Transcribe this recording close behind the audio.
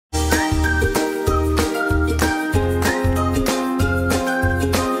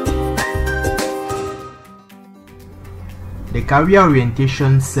The career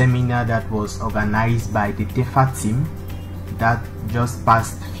orientation seminar that was organized by the TEFA team that just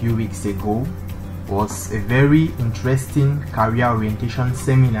passed a few weeks ago was a very interesting career orientation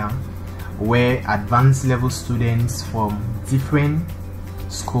seminar where advanced level students from different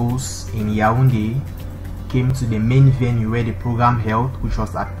schools in Yaoundé came to the main venue where the program held, which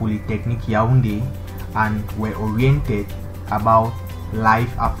was at Polytechnic Yaoundé, and were oriented about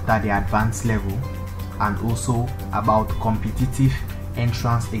life after the advanced level and also about competitive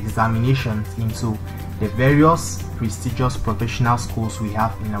entrance examinations into the various prestigious professional schools we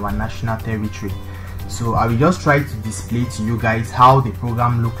have in our national territory. So I will just try to display to you guys how the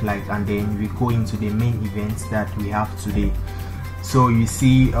program looked like, and then we go into the main events that we have today. So you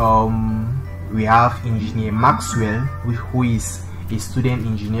see we have Engineer Maxwell, who is a student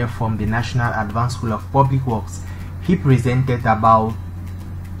engineer from the National Advanced School of Public Works. He presented about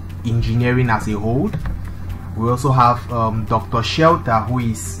engineering as a whole. We also have Dr. Shelter, who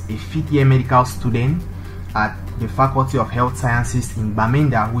is a fifth-year medical student at the Faculty of Health Sciences in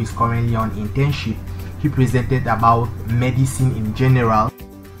BAMENDA, who is currently on internship. He presented about medicine in general.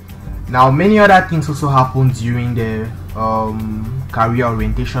 Now, many other things also happened during the career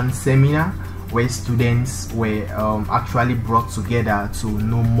orientation seminar, where students were actually brought together to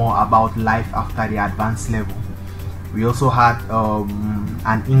know more about life after the advanced level. We also had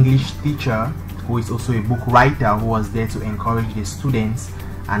an English teacher who is also a book writer, who was there to encourage the students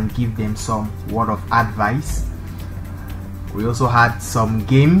and give them some word of advice. We also had some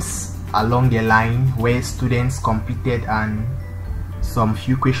games along the line where students competed and some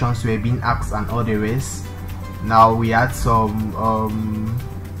few questions were being asked and all the rest. Now we had some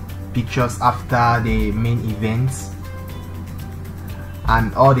pictures after the main events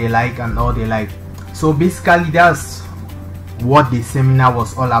and all they like. So basically that's what the seminar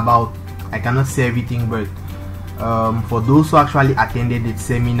was all about. I cannot say everything, but for those who actually attended the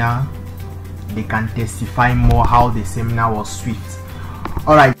seminar, they can testify more how the seminar was swift.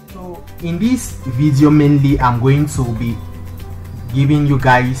 Alright, so in this video mainly I'm going to be giving you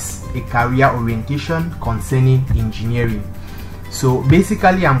guys a career orientation concerning engineering. So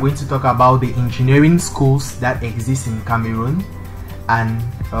basically I'm going to talk about the engineering schools that exist in Cameroon, and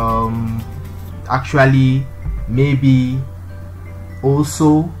actually maybe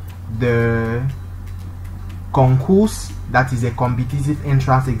also the concours, that is a competitive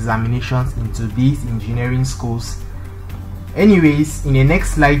entrance examinations into these engineering schools. Anyways, in the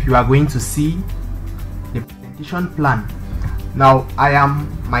next slide you are going to see the presentation plan. Now I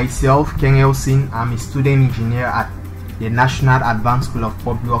am myself Ken Elsin. I'm a student engineer at the National Advanced School of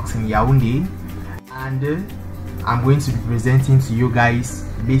Public Works in Yaoundé, and I'm going to be presenting to you guys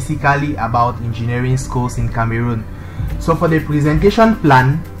basically about engineering schools in Cameroon. So for the presentation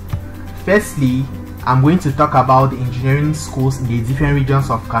plan, firstly I'm going to talk about the engineering schools in the different regions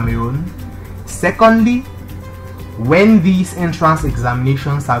of Cameroon. Secondly, when these entrance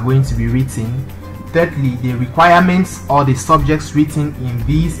examinations are going to be written. Thirdly, the requirements or the subjects written in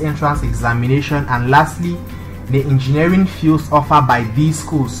these entrance examination. And lastly, the engineering fields offered by these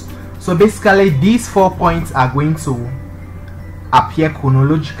schools. So basically these 4 points are going to appear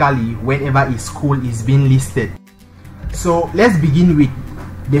chronologically whenever a school is being listed. So let's begin with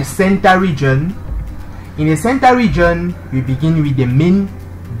the center region. In the center region, we begin with the main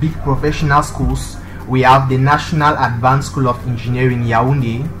big professional schools. We have the National Advanced School of Engineering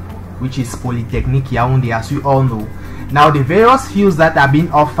Yaoundé, which is Polytechnic Yaoundé, as we all know. Now the various fields that are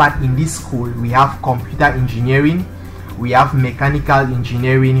being offered in this school, we have computer engineering, we have mechanical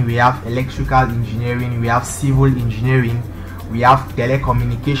engineering, we have electrical engineering, we have civil engineering, we have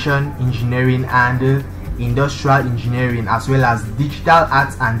telecommunication engineering and industrial engineering, as well as digital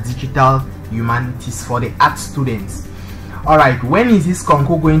arts and digital humanities for the art students. Alright, when is this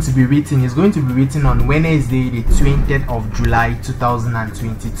concours going to be written? It's going to be written on Wednesday, the 20th of July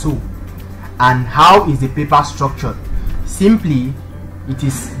 2022. And how is the paper structured? Simply, it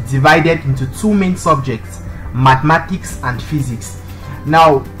is divided into two main subjects, mathematics and physics.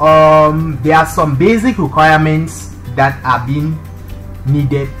 Now, there are some basic requirements that are being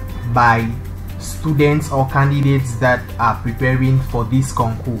needed by students or candidates that are preparing for this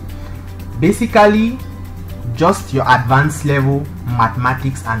concours. Basically, just your advanced level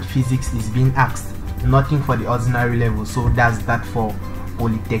mathematics and physics is being asked, nothing for the ordinary level. So that's that for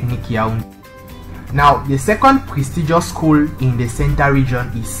Polytechnic Yaoundé. Now the second prestigious school in the center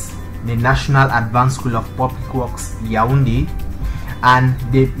region is the National Advanced School of Public Works Yaoundé, and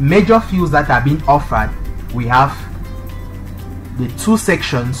the major fields that are being offered, we have the two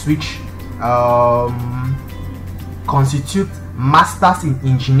sections which constitute Masters in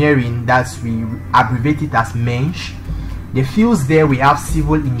Engineering, that's we abbreviate it as MENG. The fields there, we have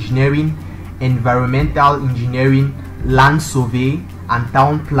civil engineering, environmental engineering, land survey, and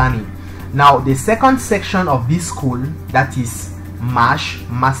town planning. Now the second section of this school, that is MASH,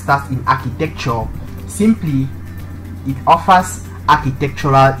 Masters in Architecture, simply it offers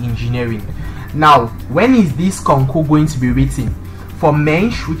architectural engineering. Now when is this concours going to be written? For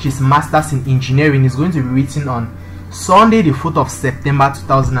MENS, which is Masters in Engineering, is going to be written on Sunday the 4th of September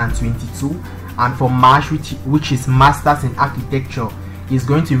 2022, and for MASH, which is Masters in Architecture, is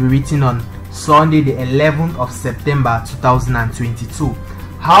going to be written on Sunday the 11th of September 2022.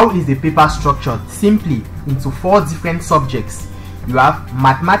 How is the paper structured? Simply into 4 different subjects. You have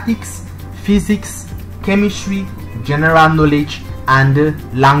mathematics, physics, chemistry, general knowledge, and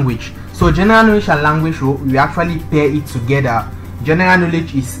language. So general knowledge and language, we actually pair it together. General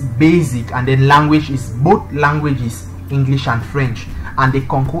knowledge is basic, and then language is both languages, English and French, and the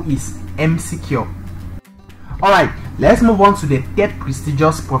concours is MCQ. Alright, let's move on to the third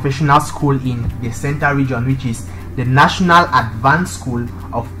prestigious professional school in the Central region, which is the National Advanced School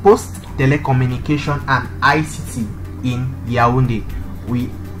of Post Telecommunication and ICT in Yaounde.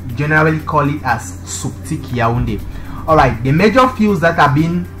 We generally call it as SUPPTIC Yaounde. Alright, the major fields that are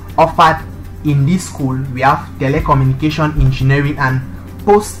being offered in this school, we have telecommunication engineering and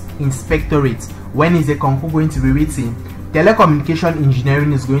post inspectorate. When is the concours going to be written? Telecommunication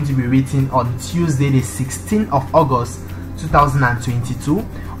engineering is going to be written on Tuesday the 16th of August 2022,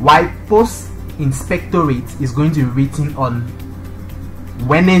 while post inspectorate is going to be written on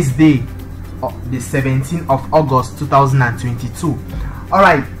Wednesday the 17th of August 2022.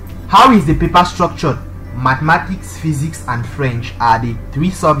 Alright, how is the paper structured? Mathematics, physics, and French are the 3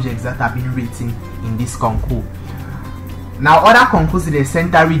 subjects that have been written in this concours. Now other concours in the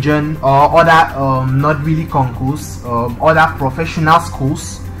Central region, or other not really concours, other professional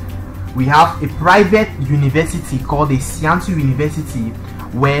schools, we have a private university called the Sciences University,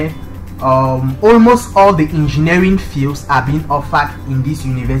 where almost all the engineering fields are being offered in this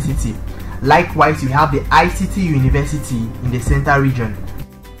university. Likewise, we have the ICT University in the Central region.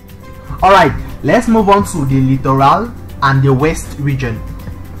 Alright, let's move on to the littoral and the west region.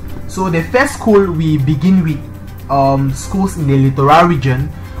 So the first school, we begin with schools in the littoral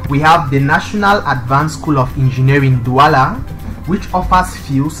region. We have the National Advanced School of Engineering Douala, which offers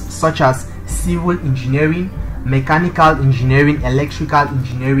fields such as civil engineering, mechanical engineering, electrical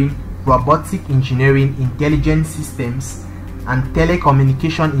engineering, robotic engineering, intelligent systems, and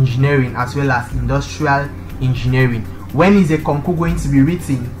telecommunication engineering, as well as industrial engineering. When is the concours going to be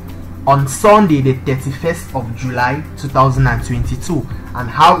written? On Sunday the 31st of July 2022. And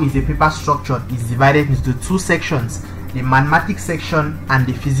how is the paper structured? It's divided into 2 sections, the mathematics section and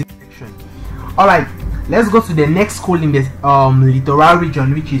the physics section. Alright, let's go to the next school in the littoral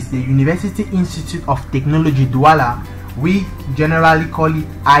region, which is the University Institute of Technology Douala. We generally call it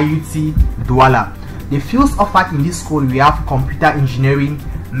IUT Douala. The fields offered in this school, we have computer engineering,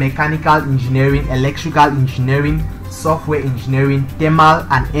 mechanical engineering, electrical engineering, software engineering, thermal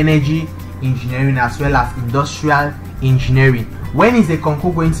and energy engineering, as well as industrial engineering. When is the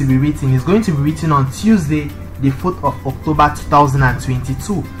concours going to be written? It's going to be written on Tuesday the 4th of October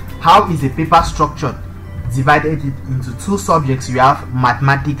 2022. How is the paper structured? Divided into 2 subjects. We have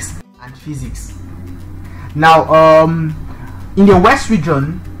mathematics and physics. Now in the west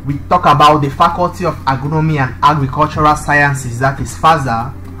region, we talk about the Faculty of Agronomy and Agricultural Sciences, that is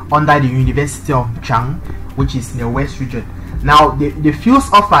FASA, under the University of DSCHANG, which is in the west region. Now the fields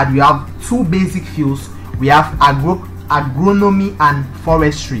offered, we have 2 basic fields. We have agronomy and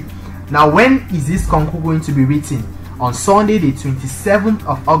forestry. Now when is this concours going to be written? On Sunday the 27th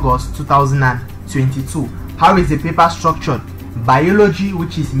of August 2022. How is the paper structured? Biology,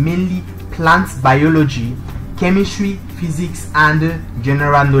 which is mainly plant biology, chemistry, physics, and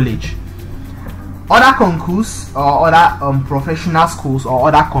general knowledge. Other concours or other professional schools or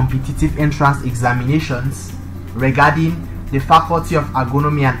other competitive entrance examinations regarding the Faculty of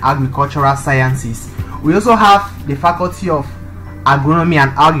Agronomy and Agricultural Sciences. We also have the Faculty of Agronomy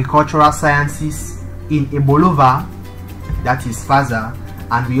and Agricultural Sciences in Ebolova, that is FASA,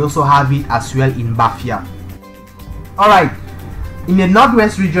 and we also have it as well in Bafia. Alright, in the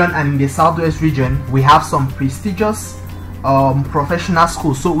northwest region and in the southwest region, we have some prestigious professional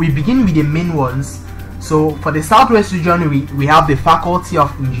schools. So we begin with the main ones. So for the southwest region, we have the Faculty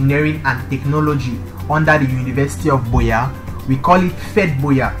of Engineering and Technology under the University of Boya. We call it FED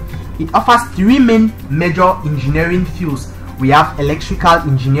Boya. It offers 3 main major engineering fields. We have electrical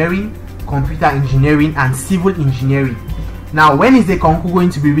engineering, computer engineering, and civil engineering. Now when is the concours going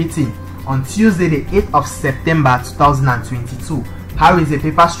to be written? On Tuesday the 8th of September 2022. How is the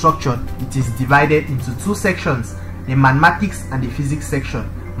paper structured? It is divided into 2 sections, the mathematics and the physics section.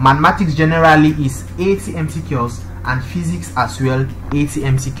 Mathematics generally is 80 MCQs and physics as well 80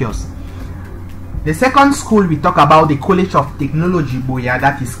 MCQs. The second school we talk about the College of Technology Boya,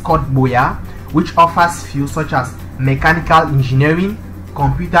 that is called Boya, which offers fields such as mechanical engineering,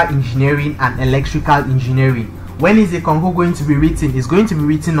 computer engineering and electrical engineering. When is the Congo going to be written? It's going to be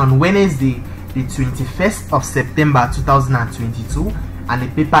written on Wednesday, the 21st of September 2022, and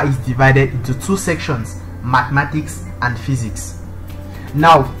the paper is divided into two sections, mathematics and physics.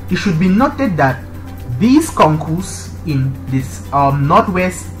 Now, it should be noted that these concours in this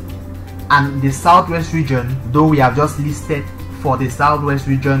northwest and the southwest region, though we have just listed for the southwest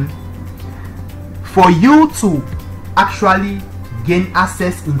region, for you to actually gain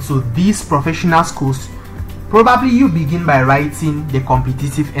access into these professional schools, probably you begin by writing the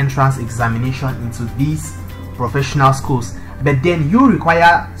competitive entrance examination into these professional schools, but then you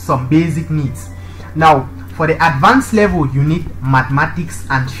require some basic needs. Now, for the advanced level, you need mathematics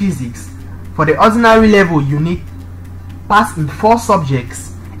and physics. For the ordinary level, you need pass in 4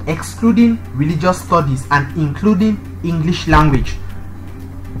 subjects, excluding religious studies and including English language.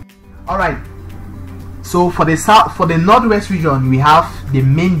 Alright, so for the northwest region, we have the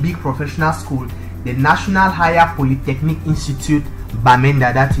main big professional school, the National Higher Polytechnic Institute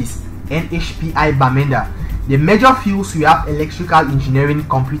BAMENDA, that is NHPI BAMENDA. The major fields we have electrical engineering,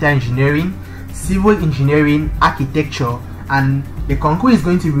 computer engineering, civil engineering, architecture, and the concours is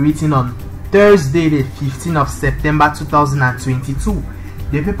going to be written on Thursday, the 15th of September 2022.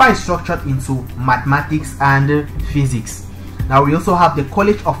 The paper is structured into mathematics and physics. Now we also have the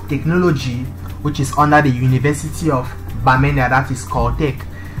College of Technology, which is under the University of BAMENDA, that is called Tech.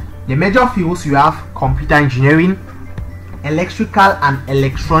 The major fields you have computer engineering, electrical and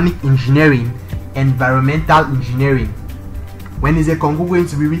electronic engineering, environmental engineering. When is the concours going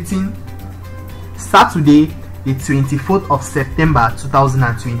to be written? Saturday, the 24th of September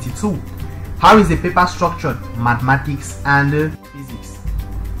 2022. How is the paper structured? Mathematics and physics.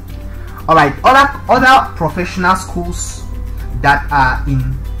 Alright, other professional schools that are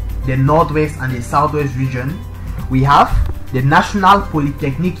in the northwest and the southwest region, we have the National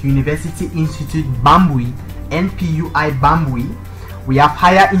Polytechnic University Institute Bambui, NPUI Bambui. We have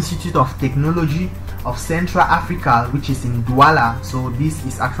Higher Institute of Technology of Central Africa, which is in Douala. So this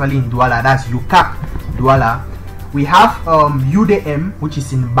is actually in Douala, that's UCAP Douala. We have UDM, which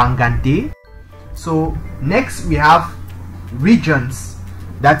is in Bangante. So next we have regions,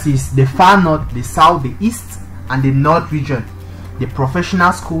 that is the far north, the south, the east and the north region. The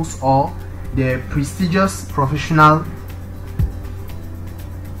professional schools or the prestigious professional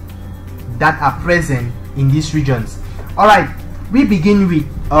that are present in these regions. Alright, we begin with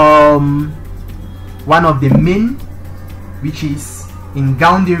one of the main, which is in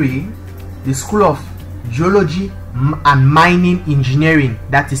Yaoundé, the School of Geology and Mining Engineering,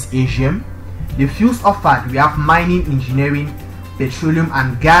 that is AGM. The fields offered, we have mining engineering, petroleum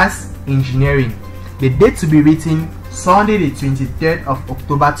and gas engineering. The date to be written, Sunday the 23rd of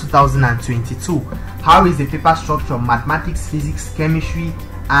October 2022. How is the paper structure? Mathematics, physics, chemistry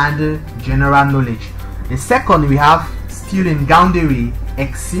and general knowledge. The second we have still in Yaoundé,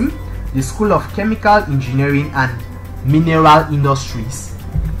 EXIM, the School of Chemical Engineering and Mineral Industries.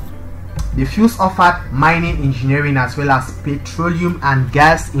 The fields offered, mining engineering as well as petroleum and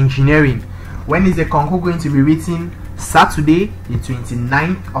gas engineering. When is the concours going to be written? Saturday the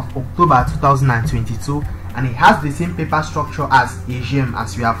 29th of October 2022, and it has the same paper structure as AGM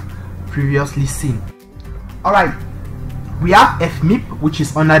as we have previously seen. Alright, we have FMIP, which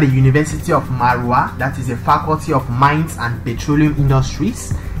is under the University of MAROUA, that is a Faculty of Mines and Petroleum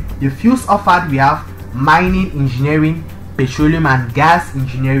Industries. The fields offered, we have mining engineering, petroleum and gas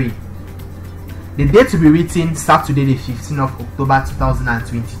engineering. The date to be written, Saturday the 15th of October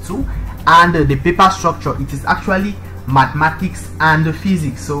 2022, and the paper structure, it is actually mathematics and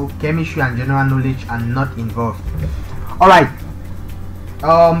physics, so chemistry and general knowledge are not involved. Alright,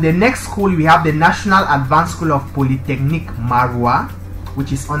 the next school we have the National Advanced School of Polytechnic MAROUA,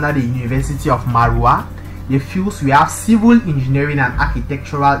 which is under the University of MAROUA. The fields, we have civil engineering and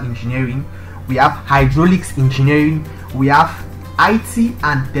architectural engineering, we have hydraulics engineering, we have IT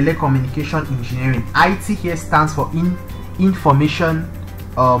and telecommunication engineering. IT here stands for information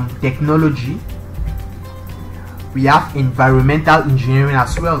technology. We have environmental engineering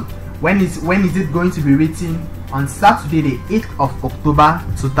as well. When is it going to be written? On Saturday the 8th of October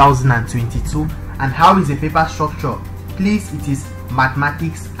 2022. And how is the paper structure? Please, it is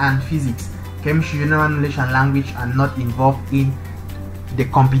mathematics and physics. Chemistry, general knowledge and language are not involved in the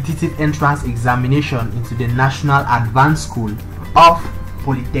competitive entrance examination into the National Advanced School of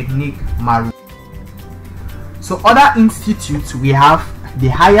Polytechnic MAROUA. So other institutes, we have the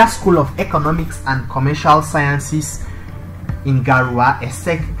Higher School of Economics and Commercial Sciences in Garoua,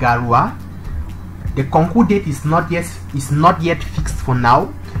 ESSEC Garoua. The concours date is not yet fixed for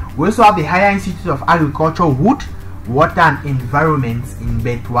now. We also have the Higher Institute of Agriculture, Wood, Water and Environment in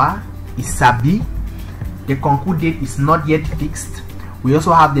Betwa, Isabi. The concours date is not yet fixed. We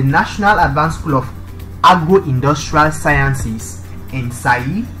also have the National Advanced School of Agro-Industrial Sciences in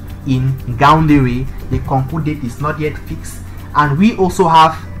Sai in Yaoundé. The concours date is not yet fixed. And we also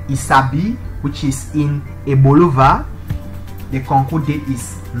have Isabi, which is in Ebolova. The concours date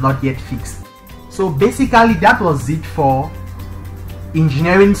is not yet fixed. So basically that was it for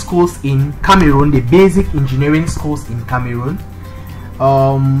engineering schools in Cameroon, the basic engineering schools in Cameroon.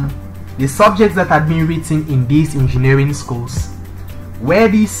 The subjects that have been written in these engineering schools, where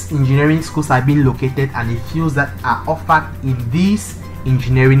these engineering schools have been located, and the fields that are offered in these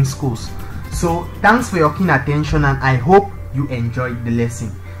engineering schools. So thanks for your keen attention, and I hope you enjoyed the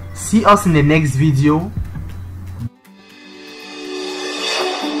lesson. See us in the next video.